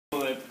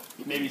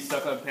maybe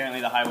stuck up.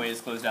 Apparently the highway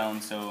is closed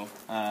down, so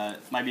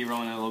might be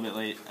rolling a little bit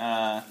late.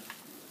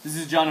 This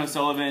is John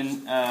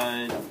O'Sullivan.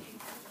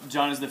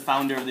 John is the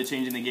founder of the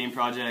Changing the Game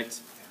project.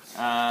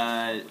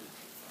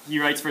 He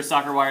writes for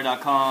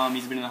SoccerWire.com.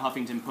 He's been in the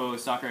Huffington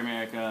Post, Soccer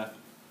America.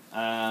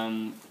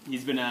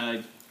 He's been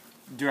a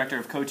director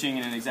of coaching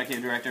and an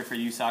executive director for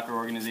youth soccer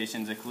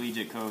organizations, a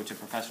collegiate coach, a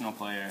professional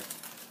player.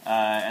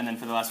 And then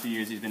for the last few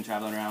years, he's been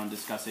traveling around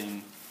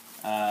discussing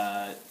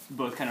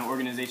both kind of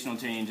organizational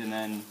change and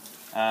then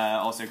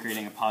also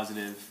creating a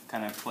positive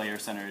kind of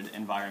player-centered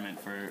environment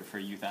for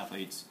youth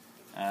athletes.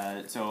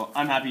 So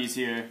I'm happy he's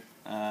here.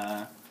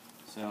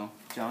 So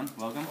John,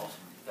 welcome. Awesome.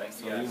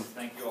 Thanks, guys.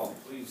 Thank you all.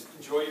 Please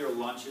enjoy your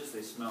lunches.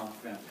 They smell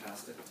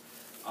fantastic.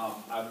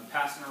 I've been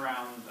passing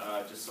around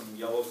just some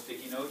yellow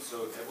sticky notes,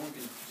 so if everyone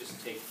can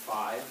just take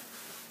 5,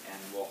 and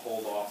we'll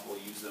hold off. We'll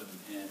use them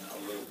in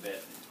a little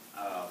bit.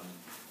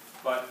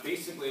 But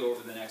basically,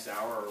 over the next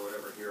hour or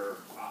whatever here,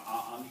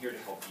 I'm here to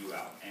help you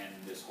out. And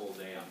this whole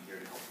day, I'm here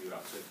to help you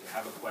out. So if you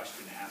have a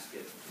question, ask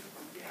it.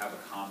 If you have a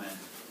comment,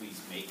 please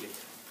make it.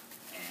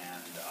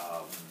 And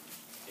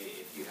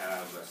if you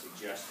have a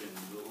suggestion,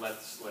 let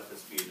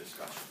this be a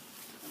discussion.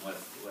 And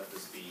let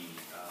this be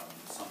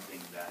something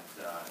that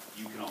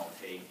you can all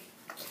take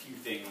a few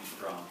things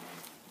from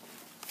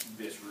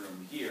this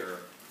room here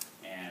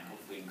and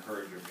hopefully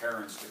encourage your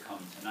parents to come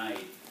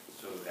tonight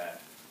so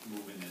that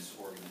moving this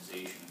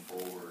organization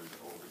forward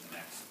over the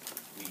next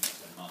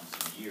weeks and months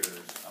and years,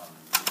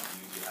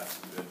 you have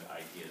some good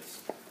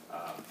ideas.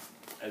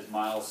 As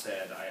Miles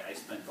said, I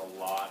spent a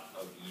lot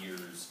of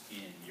years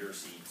in your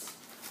seats.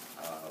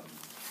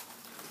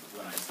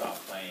 When I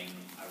stopped playing,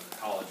 I was a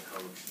college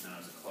coach, and then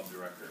I was a club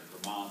director in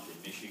Vermont, in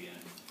Michigan,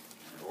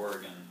 and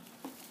Oregon.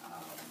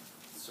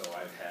 So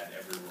I've had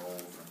every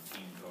role from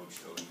team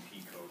coach to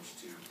ODP coach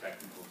to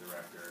technical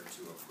director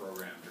to a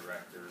program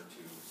director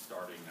to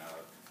starting a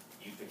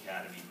youth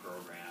academy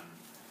program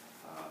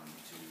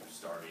to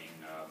starting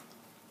a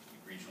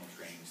regional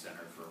training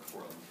center for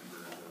Portland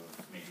Timbers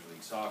of Major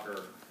League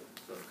Soccer.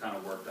 So I've kind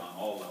of worked on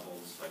all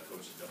levels. I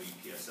coached the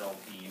WPSL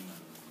team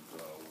and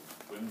the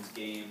women's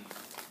game.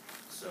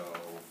 So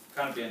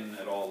kind of been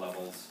at all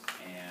levels,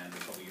 and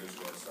a couple years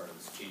ago I started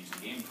this Change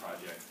the Game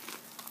project,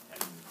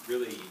 and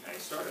really I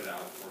started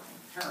out working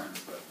with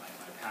parents, but my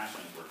passion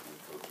is working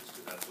with coaches,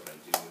 because that's what I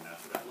do and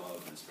that's what I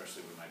love, and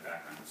especially with my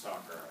background in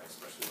soccer, I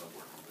especially love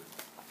working with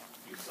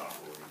youth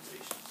soccer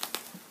organizations.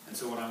 And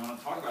so what I want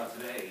to talk about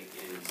today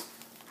is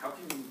how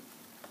can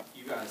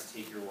you guys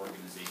take your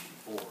organization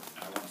forward?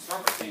 And I want to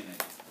start by saying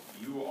that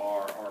you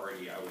are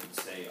already, I would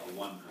say, a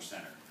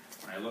 1%er.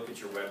 When I look at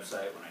your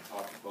website, when I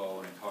talk to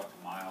Bo, when I talk to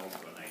Miles,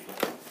 when I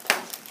look at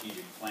your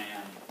strategic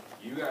plan,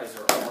 you guys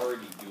are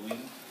already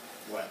doing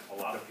what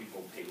a lot of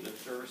people pay lip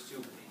service to,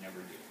 but they never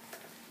do.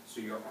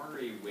 So you're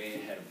already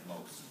way ahead of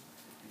most.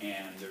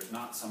 And there's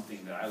not something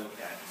that I look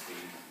at and say,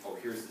 oh,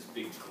 here's this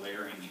big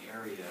glaring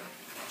area,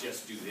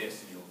 just do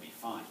this and you'll be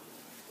fine.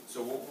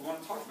 So what we want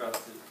to talk about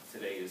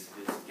today is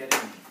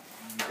getting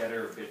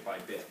better bit by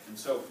bit. And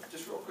so,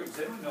 just real quick, does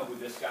anyone know who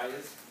this guy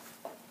is?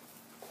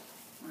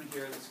 Want to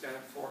hear this guy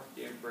before?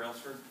 David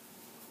Brailsford,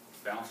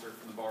 bouncer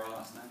from the bar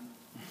last night.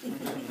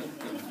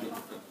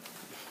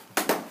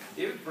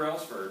 David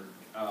Brailsford,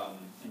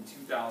 in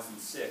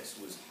 2006,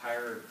 was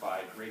hired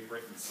by Great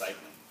Britain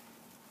Cycling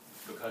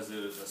because it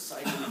was a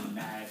cycling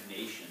mad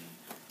nation,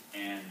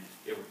 and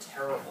they were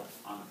terrible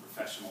on the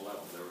professional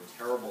level. They were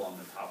terrible on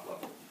the top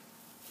level.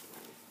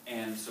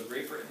 And so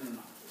Great Britain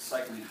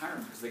Cycling hired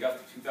him because they got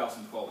the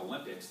 2012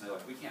 Olympics, and they're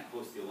like, we can't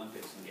host the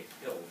Olympics and get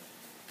killed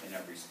in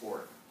every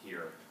sport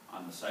here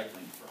on the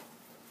cycling front.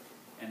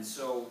 And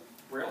so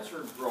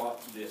Brailsford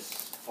brought this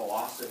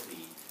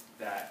philosophy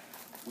that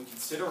we can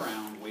sit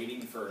around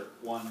waiting for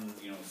one,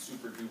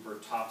 super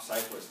duper top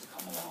cyclist to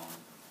come along,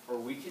 or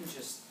we can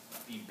just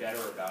be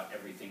better about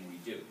everything we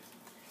do.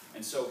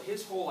 And so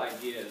his whole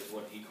idea is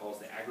what he calls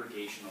the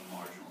aggregation of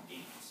marginal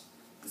gains.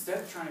 Instead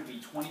of trying to be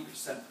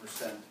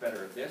 20%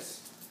 better at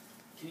this,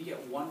 can you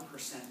get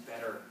 1%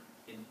 better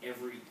in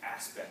every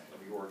aspect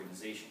of your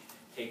organization?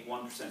 Take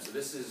 1%. So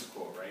this is his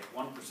quote, right?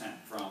 1%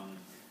 from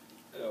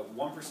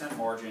 1%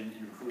 margin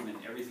improvement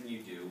in everything you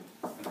do,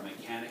 from the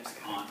mechanics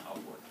on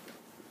upward.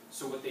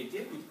 So what they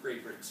did with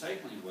Great Britain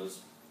Cycling was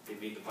they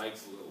made the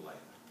bikes a little lighter.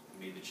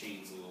 They made the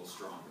chains a little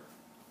stronger.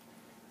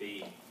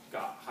 They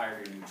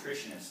hired a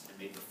nutritionist and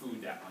made the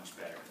food that much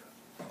better.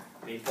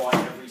 They bought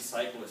every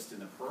cyclist in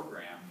the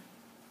program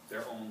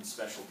their own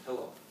special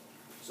pillow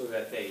so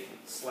that they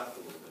slept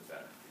a little bit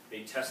better.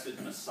 They tested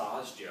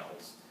massage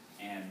gels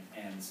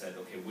and said,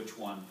 okay, which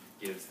one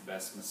gives the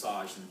best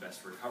massage and the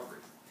best recovery?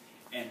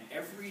 And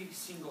every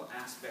single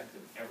aspect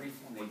of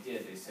everything they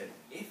did, they said,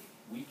 if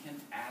we can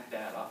add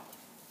that up,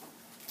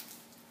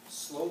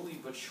 slowly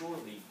but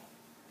surely,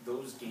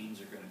 those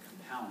gains are going to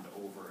compound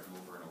over and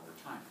over and over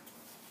time.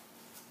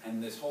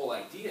 And this whole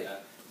idea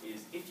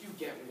is if you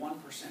get 1%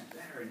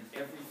 better in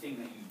everything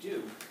that you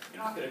do,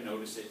 you're not going to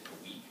notice it in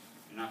a week,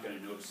 you're not going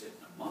to notice it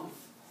in a month,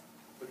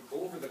 but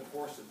over the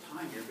course of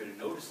time, you're going to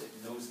notice it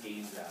and those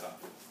gains add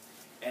up.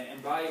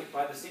 And by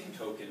the same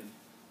token,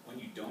 when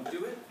you don't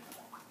do it,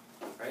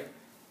 right?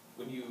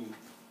 When you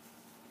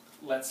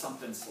let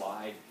something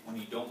slide, when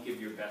you don't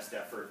give your best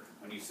effort,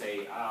 when you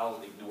say,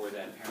 I'll ignore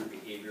that parent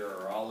behavior,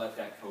 or I'll let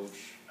that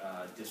coach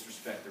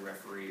disrespect the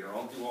referee, or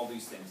I'll do all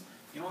these things,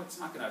 you know what, it's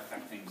not going to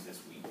affect things this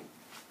week.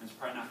 And it's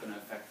probably not going to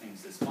affect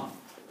things this month.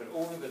 But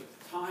over the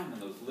time when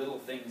those little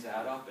things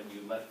add up and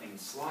you let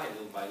things slide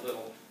little by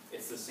little,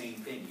 it's the same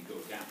thing, you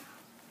go down.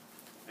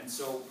 And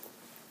so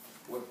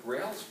what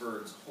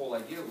Brailsford's whole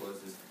idea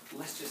was is,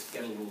 let's just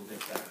get a little bit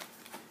better.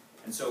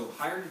 And so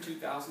hired in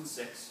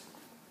 2006,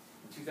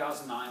 in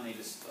 2009 they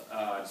just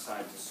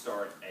decided to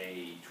start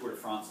a Tour de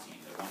France team.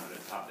 They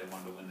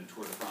wanted to win the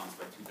Tour de France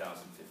by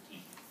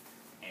 2015.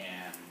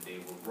 And they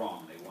were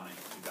wrong, they won it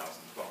in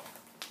 2012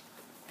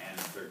 and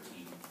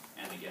 13,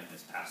 and again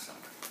this past summer.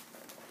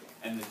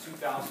 And the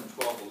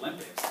 2012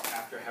 Olympics,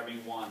 after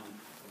having won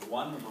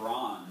one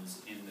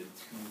bronze in the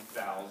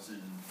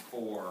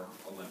 2004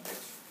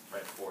 Olympics,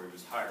 right before he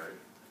was hired,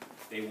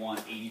 they won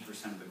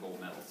 80% of the gold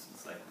medals in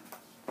cycling.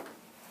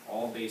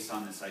 All based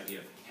on this idea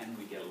of, can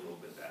we get a little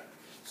bit better?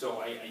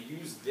 So I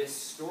use this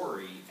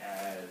story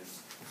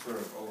as sort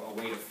of a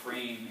way to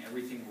frame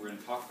everything we're going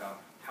to talk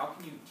about. How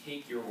can you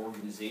take your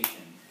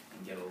organization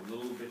and get a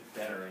little bit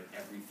better at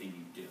everything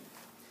you do?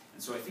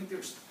 And so I think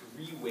there's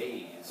three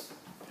ways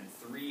and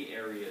three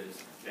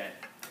areas that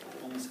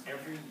almost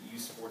every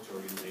youth sports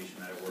organization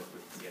that I work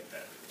with can get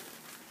better.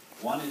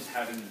 One is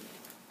having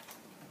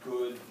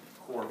good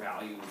core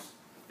values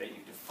that you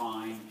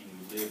define and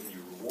you live and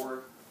you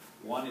reward.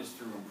 One is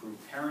through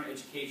improved parent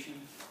education,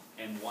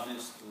 and one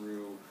is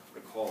through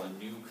what I call a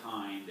new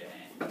kind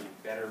and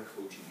better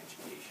coaching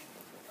education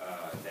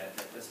that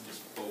doesn't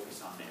just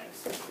focus on the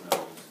X's and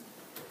O's,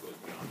 but goes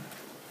beyond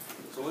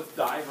that. So let's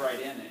dive right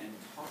in and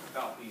talk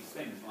about these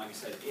things. And like I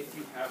said, if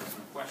you have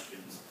some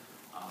questions,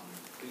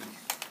 please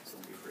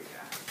don't be afraid to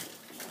ask.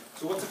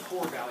 So what's a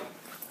core value?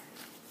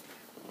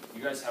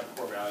 You guys have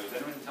core values.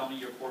 Anyone tell me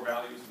your core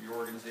values of your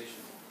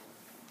organization?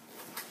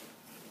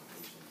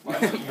 Well,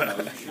 you know,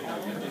 you should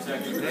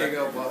know. There you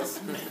go, boss.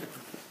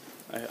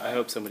 I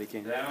hope somebody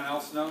can. Does anyone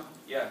else know?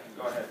 Yeah,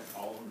 go ahead.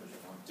 All of them,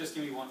 just one. Just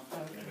give me one.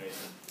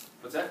 Innovation.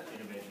 What's that?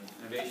 Innovation.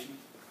 Innovation.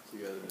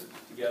 Together.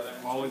 Together.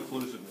 All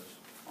inclusiveness.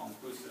 All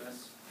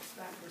inclusiveness.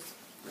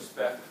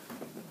 Respect.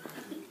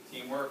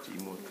 Teamwork.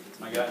 Teamwork.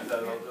 My God,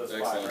 those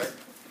five, right?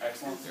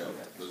 Excellence. Yeah,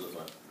 Okay. those are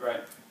fine.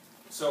 Right.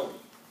 So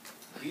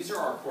these are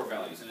our core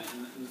values, and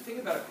the thing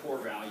about a core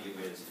value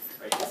is,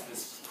 right, it's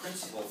this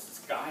principle, it's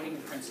this guiding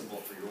principle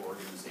for your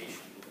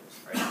organization,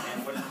 right?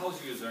 And what it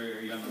tells you is,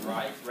 are you on the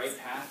right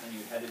path and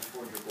you headed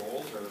toward your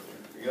goals, or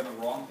are you on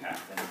the wrong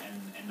path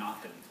and not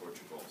heading towards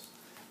your goals?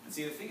 And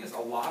see, the thing is, a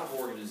lot of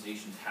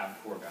organizations have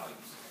core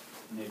values,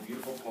 and they have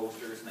beautiful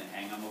posters and they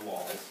hang on the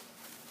walls,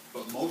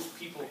 but most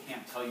people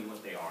can't tell you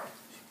what they are,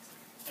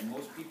 and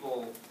most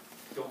people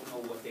don't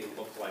know what they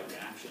look like in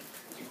action.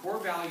 See, core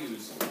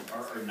values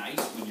are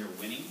nice when you're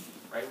winning,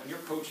 right? When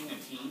you're coaching a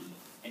team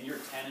and you're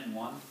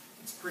 10-1,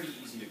 it's pretty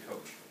easy to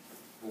coach.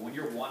 But when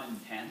you're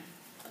 1-10,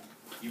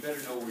 you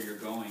better know where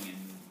you're going and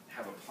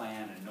have a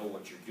plan and know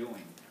what you're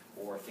doing,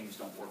 or things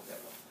don't work that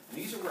well. And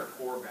these are where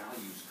core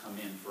values come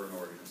in for an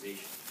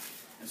organization.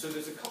 And so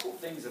there's a couple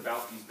things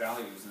about these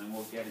values, and then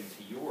we'll get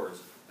into yours,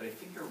 that I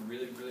think are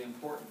really, really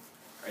important,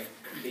 right?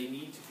 They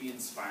need to be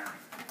inspiring.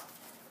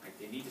 Right?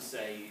 They need to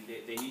say,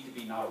 they need to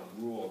be not a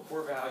rule. A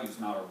core value is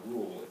not a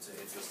rule, it's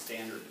a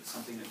standard. It's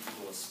something that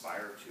people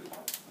aspire to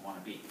and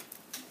want to be.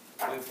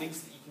 They're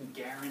things that you can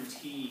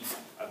guarantee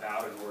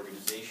about an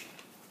organization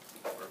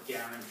or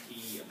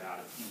guarantee about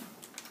a team.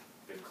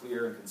 They're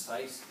clear and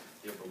concise,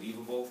 they're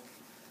believable,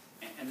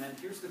 and then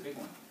here's the big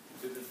one.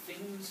 They're the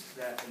things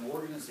that an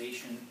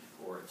organization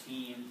or a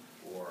team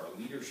or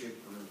a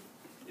leadership group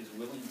is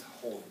willing to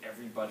hold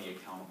everybody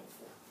accountable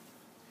for.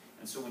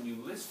 And so when you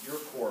list your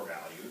core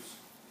values,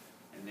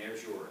 and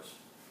there's yours,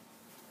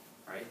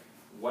 right?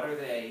 What are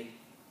they?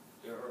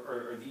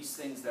 Are these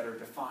things that are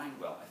defined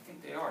well? I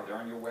think they are. They're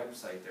on your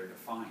website. They're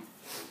defined.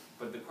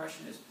 But the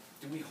question is,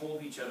 do we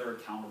hold each other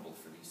accountable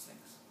for these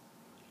things?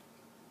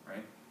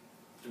 Right?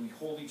 Do we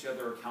hold each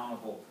other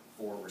accountable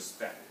for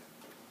respect?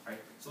 Right?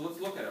 So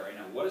let's look at it right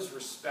now. What does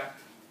respect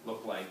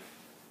look like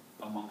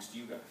amongst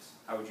you guys?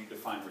 How would you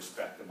define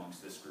respect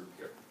amongst this group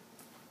here?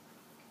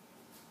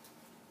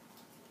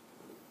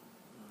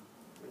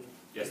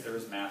 Yes, there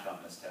is math on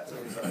this test.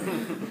 I'm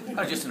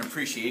sorry. Just an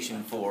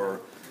appreciation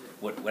for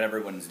what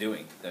everyone's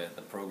doing, the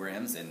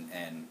programs,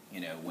 and you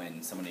know,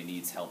 when somebody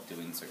needs help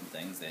doing certain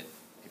things, that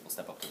people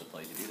step up to the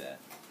plate to do that.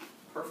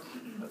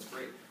 Perfect. That's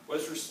great. What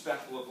does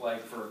respect look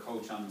like for a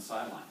coach on the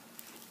sideline?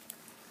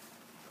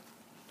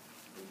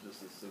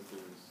 Just as simple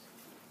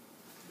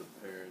as the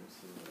parents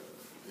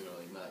and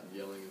like not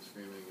yelling and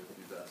screaming if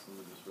you've asked them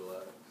to just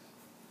relax.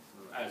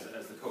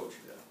 As the coach?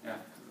 Yeah.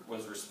 What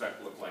does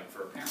respect look like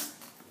for a parent?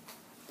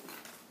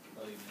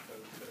 Letting the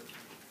coach coach.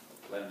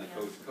 Letting the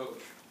coach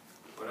coach.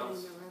 What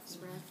else? Letting the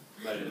refs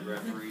ref. Letting the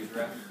referees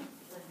ref.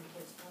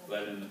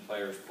 Letting the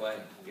players play.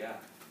 Yeah,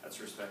 that's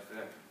respect for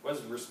that. What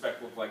does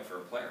respect look like for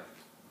a player?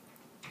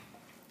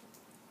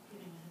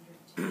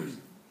 Giving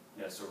 110%.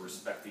 Yeah, so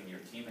respecting your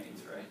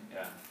teammates, right?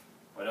 Yeah.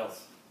 What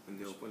else? In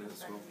the opponent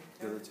as well,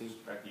 the other team.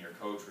 Respecting your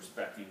coach,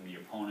 respecting the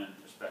opponent,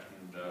 respecting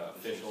the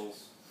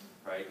officials,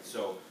 right?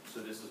 So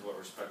this is what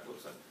respect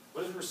looks like.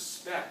 What does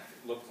respect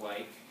look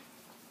like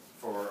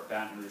for a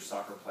Baton Rouge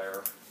soccer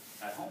player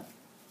at home?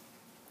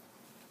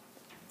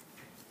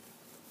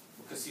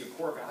 Because see, a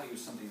core value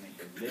is something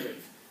that you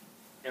live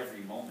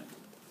every moment.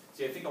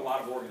 See, I think a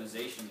lot of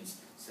organizations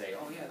say,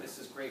 oh yeah, this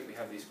is great, we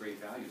have these great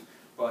values.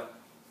 But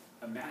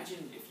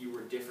imagine if you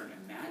were different.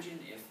 Imagine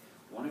if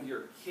one of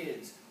your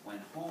kids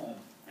went home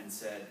and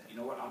said, you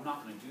know what, I'm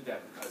not going to do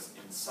that because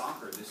in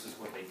soccer this is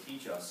what they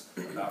teach us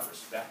about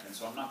respect, and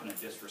so I'm not going to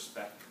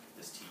disrespect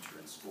this teacher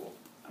in school.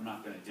 I'm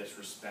not going to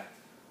disrespect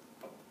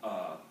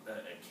a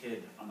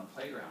kid on the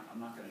playground.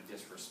 I'm not going to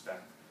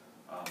disrespect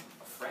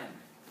a friend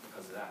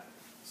because of that.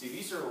 See,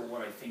 these are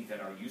what I think that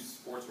our youth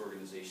sports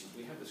organizations,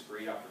 we have this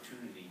great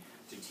opportunity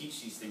to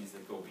teach these things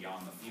that go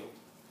beyond the field.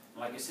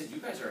 And like I said, you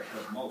guys are ahead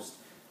of most.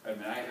 I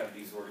mean, I have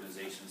these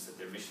organizations that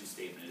their mission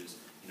statement is,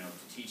 you know,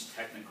 to teach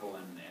technical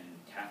and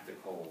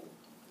tactical,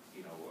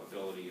 you know,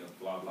 ability of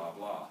blah, blah,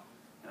 blah.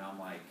 And I'm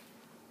like,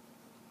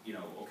 you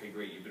know, okay,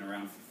 great, you've been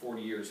around for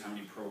 40 years, how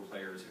many pro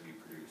players have you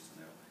produced?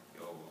 And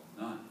they'll go,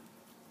 well, none.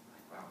 I'm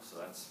like, wow, so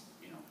that's,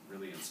 you know,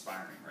 really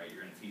inspiring, right?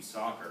 You're going to teach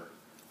soccer,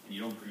 and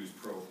you don't produce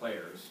pro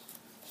players,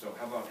 so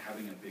how about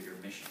having a bigger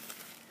mission?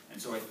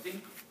 And so I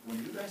think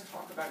when you guys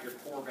talk about your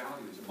core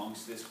values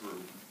amongst this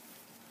group,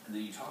 and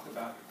then you talk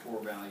about your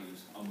core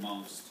values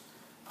amongst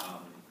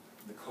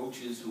the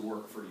coaches who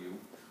work for you,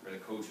 or the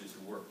coaches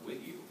who work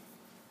with you,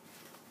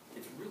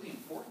 it's really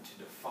important to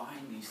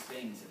define these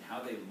things and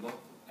how they look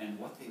and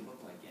what they look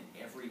like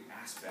in every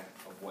aspect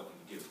of what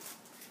you do.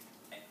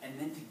 And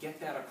then to get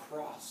that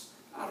across,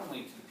 not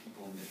only to the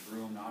people in this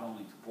room, not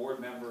only to board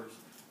members,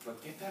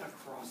 but get that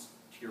across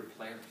to your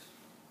players.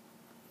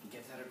 And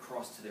get that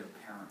across to their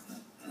parents.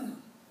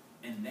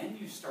 And then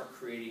you start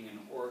creating an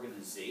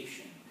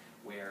organization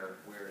where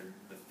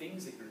the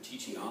things that you're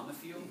teaching on the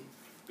field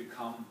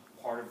become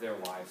part of their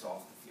lives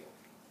off the field.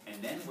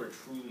 And then we're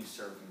truly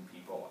serving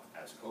people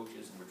as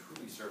coaches, and we're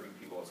truly serving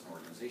people as an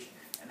organization.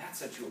 And that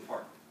sets you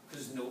apart,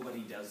 because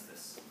nobody does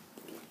this.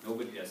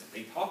 Nobody does it.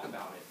 They talk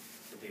about it,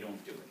 but they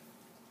don't do it.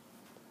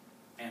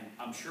 And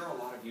I'm sure a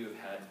lot of you have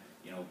had,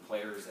 you know,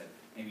 players that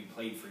maybe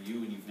played for you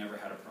and you've never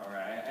had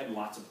I had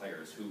lots of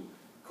players who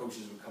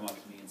coaches would come up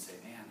to me and say,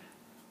 man,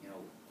 you know,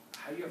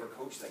 how do you ever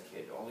coach that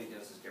kid? All he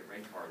does is get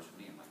red cards with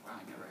me. I'm like, wow,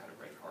 I never had a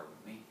red card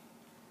with me.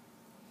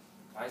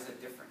 Why is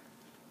that different?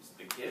 Is it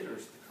the kid or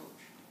is it the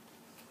coach?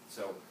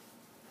 So,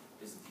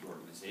 is it the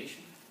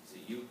organization? Is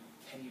it you?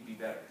 Can you be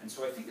better? And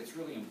so I think it's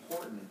really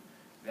important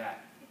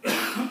that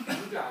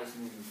you guys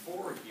moving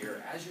forward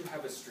here, as you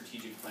have a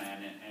strategic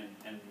plan,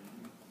 and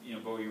you know,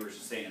 Bo, you were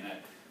just saying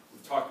that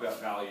we've talked about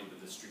value, but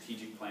the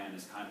strategic plan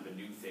is kind of a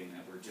new thing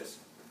that we're just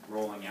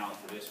rolling out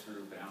for this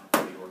group and out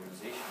for the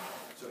organization.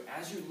 So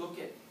as you look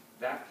at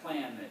that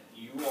plan that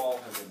you all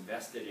have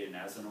invested in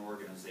as an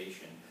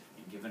organization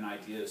and given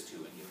ideas to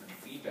and given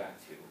feedback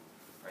to,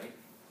 right?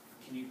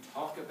 Can you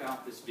talk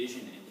about this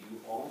vision, and do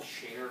you all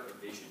share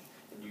a vision?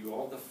 And do you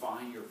all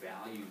define your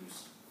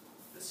values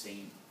the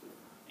same?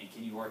 And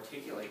can you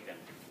articulate them?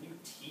 Can you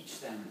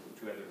teach them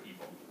to other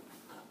people?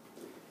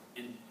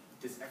 And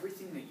does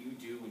everything that you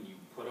do when you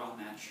put on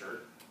that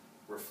shirt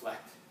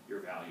reflect your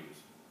values?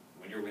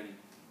 When you're winning,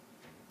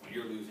 when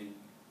you're losing,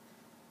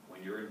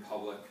 when you're in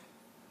public,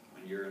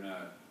 when you're in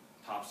a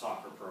top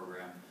soccer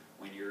program,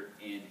 when you're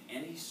in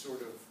any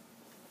sort of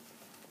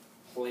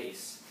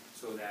place,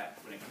 so that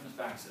when it comes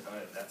back to,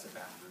 oh, that's a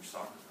Baton Rouge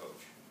soccer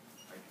coach,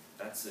 right?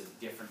 That's a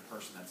different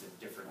person, that's a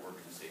different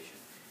organization.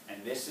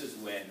 And this is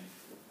when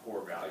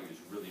core values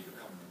really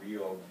become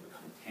real, and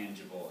become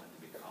tangible, and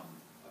they become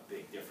a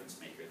big difference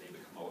maker. They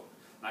become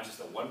not just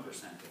a 1%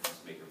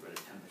 difference maker, but a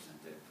 10%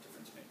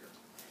 difference maker.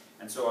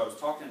 And so I was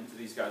talking to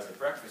these guys at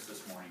breakfast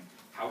this morning,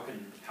 how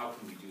can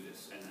we do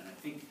this? And I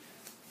think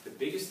the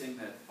biggest thing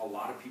that a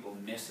lot of people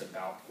miss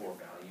about core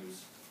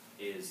values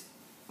is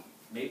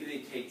maybe they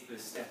take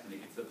this step and they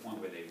get to the point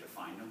where they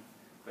define them,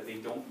 but they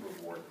don't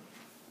reward them.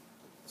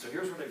 So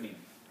here's what I mean.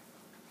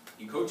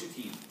 You coach a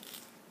team,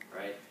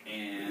 right?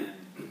 And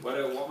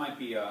what might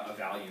be a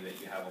value that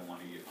you have on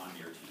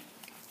your team?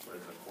 What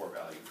is a core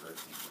value for a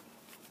team?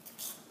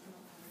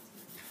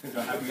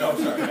 No,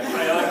 sorry.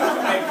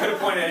 I could have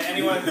pointed at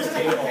anyone at this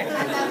table.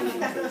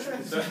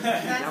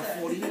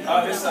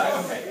 This side,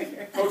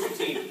 okay. Coach a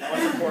team.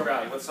 What's a core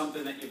value? What's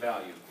something that you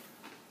value?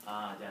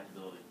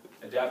 Adaptability.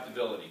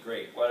 Adaptability,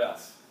 great. What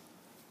else?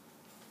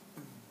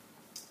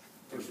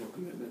 Personal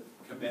commitment.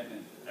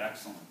 Commitment,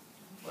 excellent.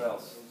 What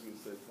else? I was going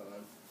to say time,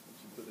 what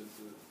you put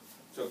into it.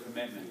 So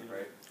commitment,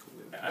 right?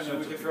 I mean,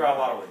 we could throw out a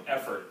lot of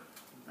effort,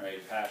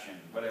 right? Passion,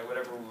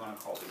 whatever we want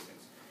to call these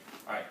things.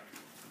 All right.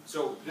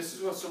 So this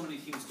is what so many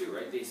teams do,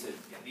 right? They said,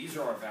 yeah, these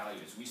are our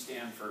values. We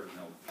stand for, you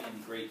know,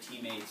 being great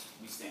teammates.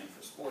 We stand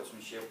for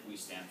sportsmanship. We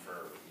stand for,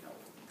 you know,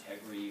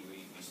 integrity.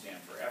 We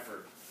stand for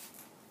effort.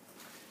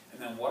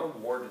 And then what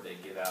award did they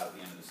give out at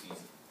the end of the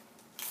season?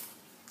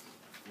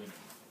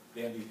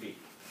 The MVP.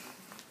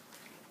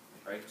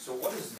 right? So what is